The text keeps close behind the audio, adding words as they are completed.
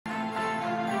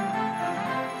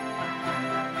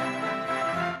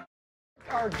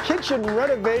Our kitchen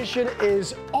renovation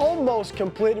is almost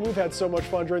complete, and we've had so much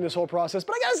fun during this whole process.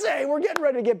 But I gotta say, we're getting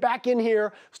ready to get back in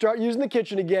here, start using the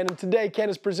kitchen again. And today, Ken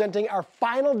is presenting our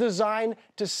final design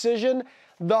decision,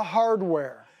 the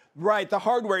hardware. Right, the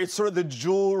hardware is sort of the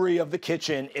jewelry of the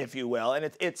kitchen, if you will.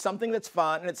 And it's something that's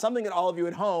fun, and it's something that all of you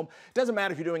at home, it doesn't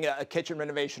matter if you're doing a kitchen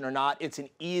renovation or not, it's an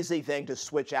easy thing to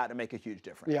switch out and make a huge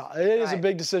difference. Yeah, it is a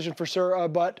big decision for sure,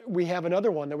 but we have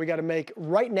another one that we got to make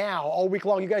right now, all week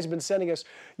long. You guys have been sending us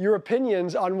your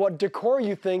opinions on what decor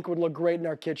you think would look great in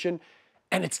our kitchen.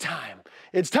 And it's time.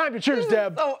 It's time to choose,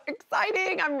 Deb. So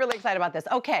exciting. I'm really excited about this.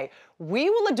 Okay, we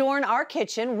will adorn our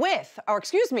kitchen with, or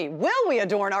excuse me, will we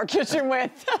adorn our kitchen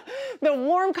with the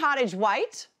warm cottage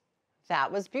white?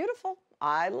 That was beautiful.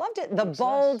 I loved it. The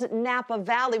bold Napa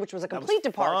Valley, which was a complete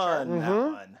departure.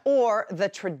 Fun. Or the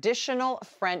traditional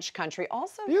French country,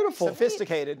 also beautiful.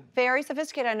 Sophisticated. Very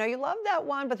sophisticated. I know you love that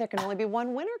one, but there can only be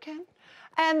one winner, Ken.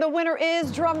 And the winner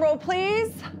is, drum roll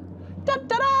please,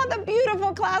 da-da-da, the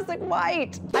beautiful classic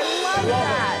white. I love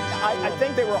that. I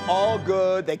think they were all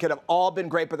good. They could have all been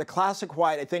great, but the classic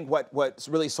white, I think what's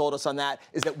really sold us on that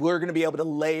is that we're gonna be able to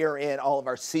layer in all of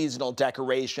our seasonal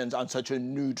decorations on such a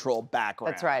neutral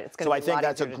background. That's right. It's gonna so be I think lot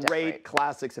that's a easier to great, decorate.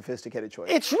 classic, sophisticated choice.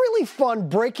 It's really fun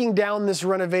breaking down this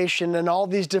renovation and all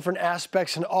these different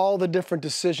aspects and all the different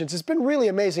decisions. It's been really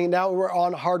amazing. Now we're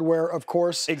on hardware, of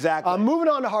course. Exactly. Moving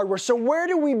on to hardware. So where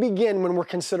do we begin when we're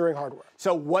considering hardware?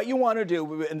 So what you want to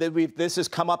do, and this has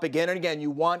come up again and again,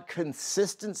 you want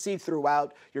consistency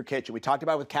throughout your kitchen. We talked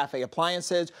about it with cafe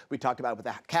appliances, we talked about it with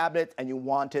the cabinet, and you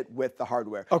want it with the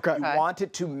hardware. Okay. You want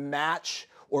it to match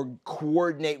or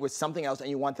coordinate with something else, and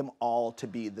you want them all to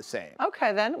be the same.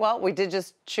 Okay then, well, we did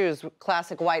just choose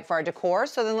classic white for our decor,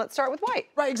 so then let's start with white.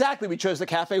 Right, exactly. We chose the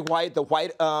cafe white, the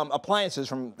white appliances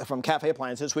from cafe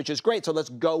appliances, which is great. So let's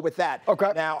go with that.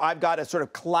 Okay. Now I've got a sort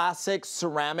of classic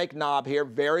ceramic knob here,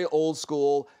 very old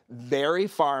school, very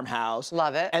farmhouse.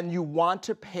 Love it. And you want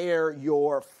to pair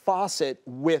your faucet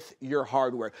with your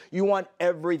hardware. You want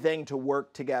everything to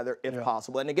work together if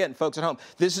possible. And again, folks at home,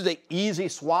 this is an easy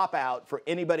swap out for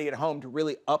anybody at home to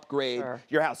really upgrade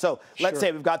your house. So let's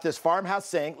say we've got this farmhouse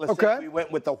sink. Let's say we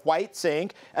went with the white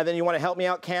sink, and then you want to help me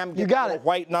out, Cam? You got it.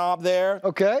 White knob there.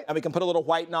 Okay. And we can put a little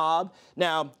white knob.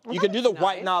 Now, you can do the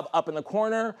white knob up in the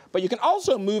corner, but you can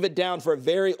also move it down for a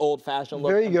very old-fashioned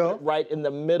look. There you go. Right in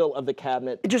the middle of the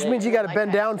cabinet. It just means you got to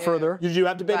bend down further. You do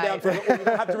have to bend down further, or you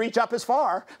don't have to reach up as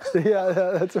far. Yeah,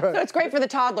 that's right. So it's great for the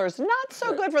toddlers, not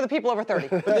so good for the people over 30.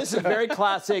 But this is very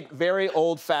classic, very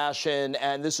old-fashioned,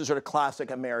 and this is sort of classic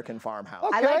American farmhouse.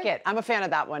 I like it. I'm a fan of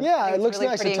that one. Yeah, It's it looks really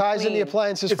nice. pretty It and ties in the clean.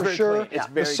 appliances for very sure. clean. It's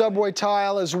The very subway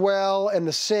tile as well, and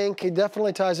the sink. It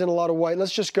definitely ties in a lot of white.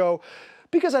 Let's just go,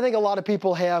 because I think a lot of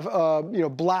people have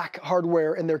black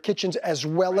hardware in their kitchens as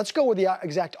well. Let's go with the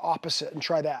exact opposite and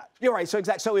try that. You're right,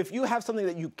 so if you have something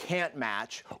that you can't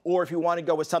match, or if you want to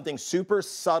go with something super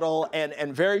subtle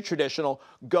and very traditional,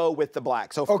 go with the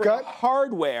black. So for the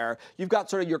hardware, you've got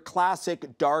sort of your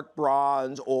classic dark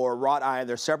bronze or wrought iron.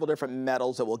 There's several different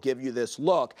metals that will give you this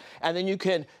look. And then you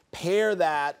can pair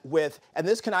that with, and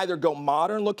this can either go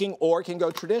modern looking or it can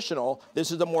go traditional. This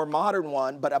is the more modern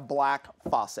one, but a black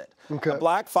faucet. Okay. A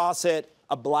black faucet,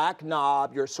 a black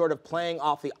knob, you're sort of playing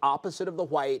off the opposite of the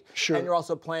white, and you're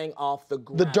also playing off the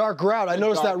grout. The dark grout. I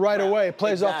noticed that right away. It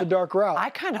plays off the dark grout. I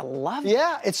kind of love it.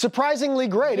 Yeah, it's surprisingly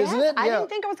great, isn't it? I didn't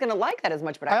think I was going to like that as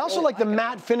much, but I also really like the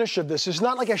matte finish of this. It's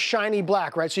not like a shiny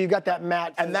black, right? So you've got that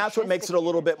matte finish. And that's what makes it a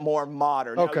little bit more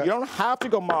modern. Now, you don't have to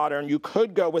go modern. You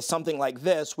could go with something like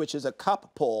this, which is a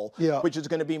cup pull, which is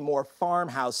going to be more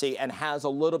farmhousey and has a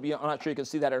little bit, I'm not sure you can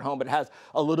see that at home, but it has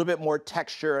a little bit more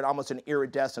texture and almost an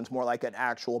iridescence, more like an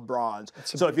actual bronze.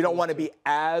 So if you don't want to be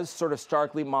as sort of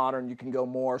starkly modern, you can go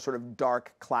more sort of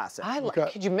dark classic.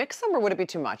 Could you mix them, or would it be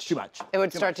too much? Too much. It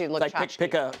would start to look like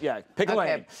pick a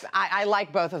lane. I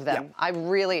like both of them. I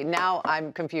really, now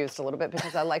I'm confused a little bit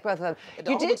because I like both of them. It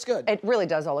all looks good. It really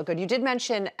does all look good. You did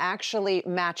mention actually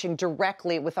matching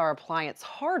directly with our appliance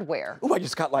hardware. Oh, I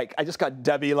just got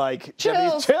Debbie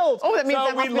Chills. chills. Oh, that means so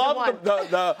that must we be the love one.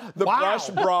 the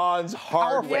brushed bronze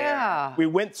hardware. Yeah. We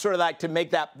went sort of like to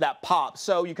make that pop.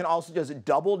 So you can also just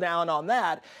double down on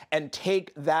that and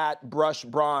take that brushed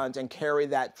bronze and carry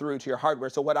that through to your hardware.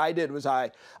 So what I did was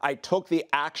I took the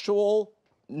actual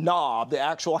knob, the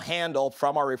actual handle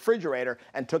from our refrigerator,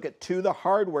 and took it to the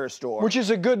hardware store. Which is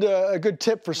a good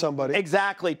tip for somebody.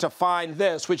 Exactly, to find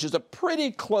this, which is a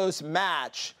pretty close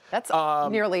match. That's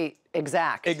nearly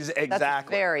exact. Exactly. That's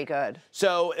very good.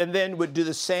 So, and then would do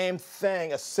the same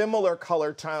thing, a similar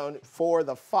color tone for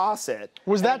the faucet.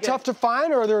 Was that tough to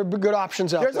find, or are there good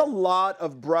options out there? There's a lot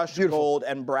of brushed gold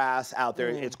and brass out there.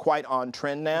 It's quite on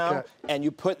trend now. Okay. And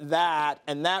you put that,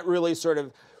 and that really sort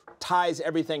of ties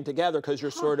everything together because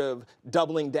you're sort of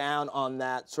doubling down on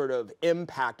that sort of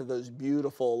impact of those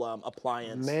beautiful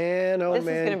appliances. Man, oh man,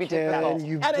 This is going to be difficult.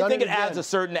 And I think it adds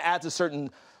a certain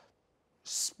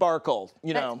sparkle,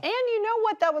 you know. And you know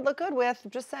what that would look good with?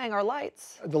 Just saying, our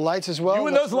lights. The lights as well. You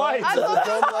and those lights. I love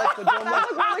The dome lights, the dome lights.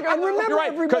 And remember, You're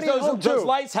right, because everybody those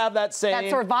lights have that same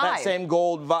sort of vibe. that same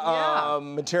gold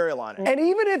material on it. And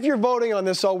even if you're voting on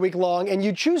this all week long and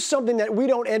you choose something that we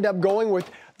don't end up going with,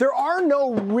 there are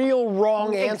no real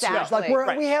wrong answers. Exactly.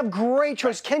 Like we have great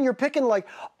choices. Ken, you're picking like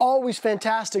always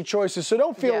fantastic choices, so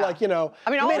don't feel like, you know, I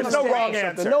mean, you made a all of mistake them or are great.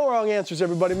 something. No wrong answers,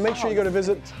 everybody. Make sure you go to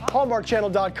visit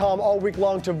hallmarkchannel.com all week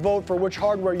long to vote for which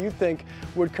hardware you think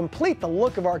would complete the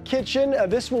look of our kitchen.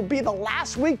 This will be the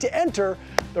last week to enter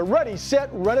the Ready, Set,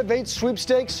 Renovate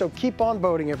sweepstakes, so keep on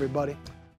voting, everybody.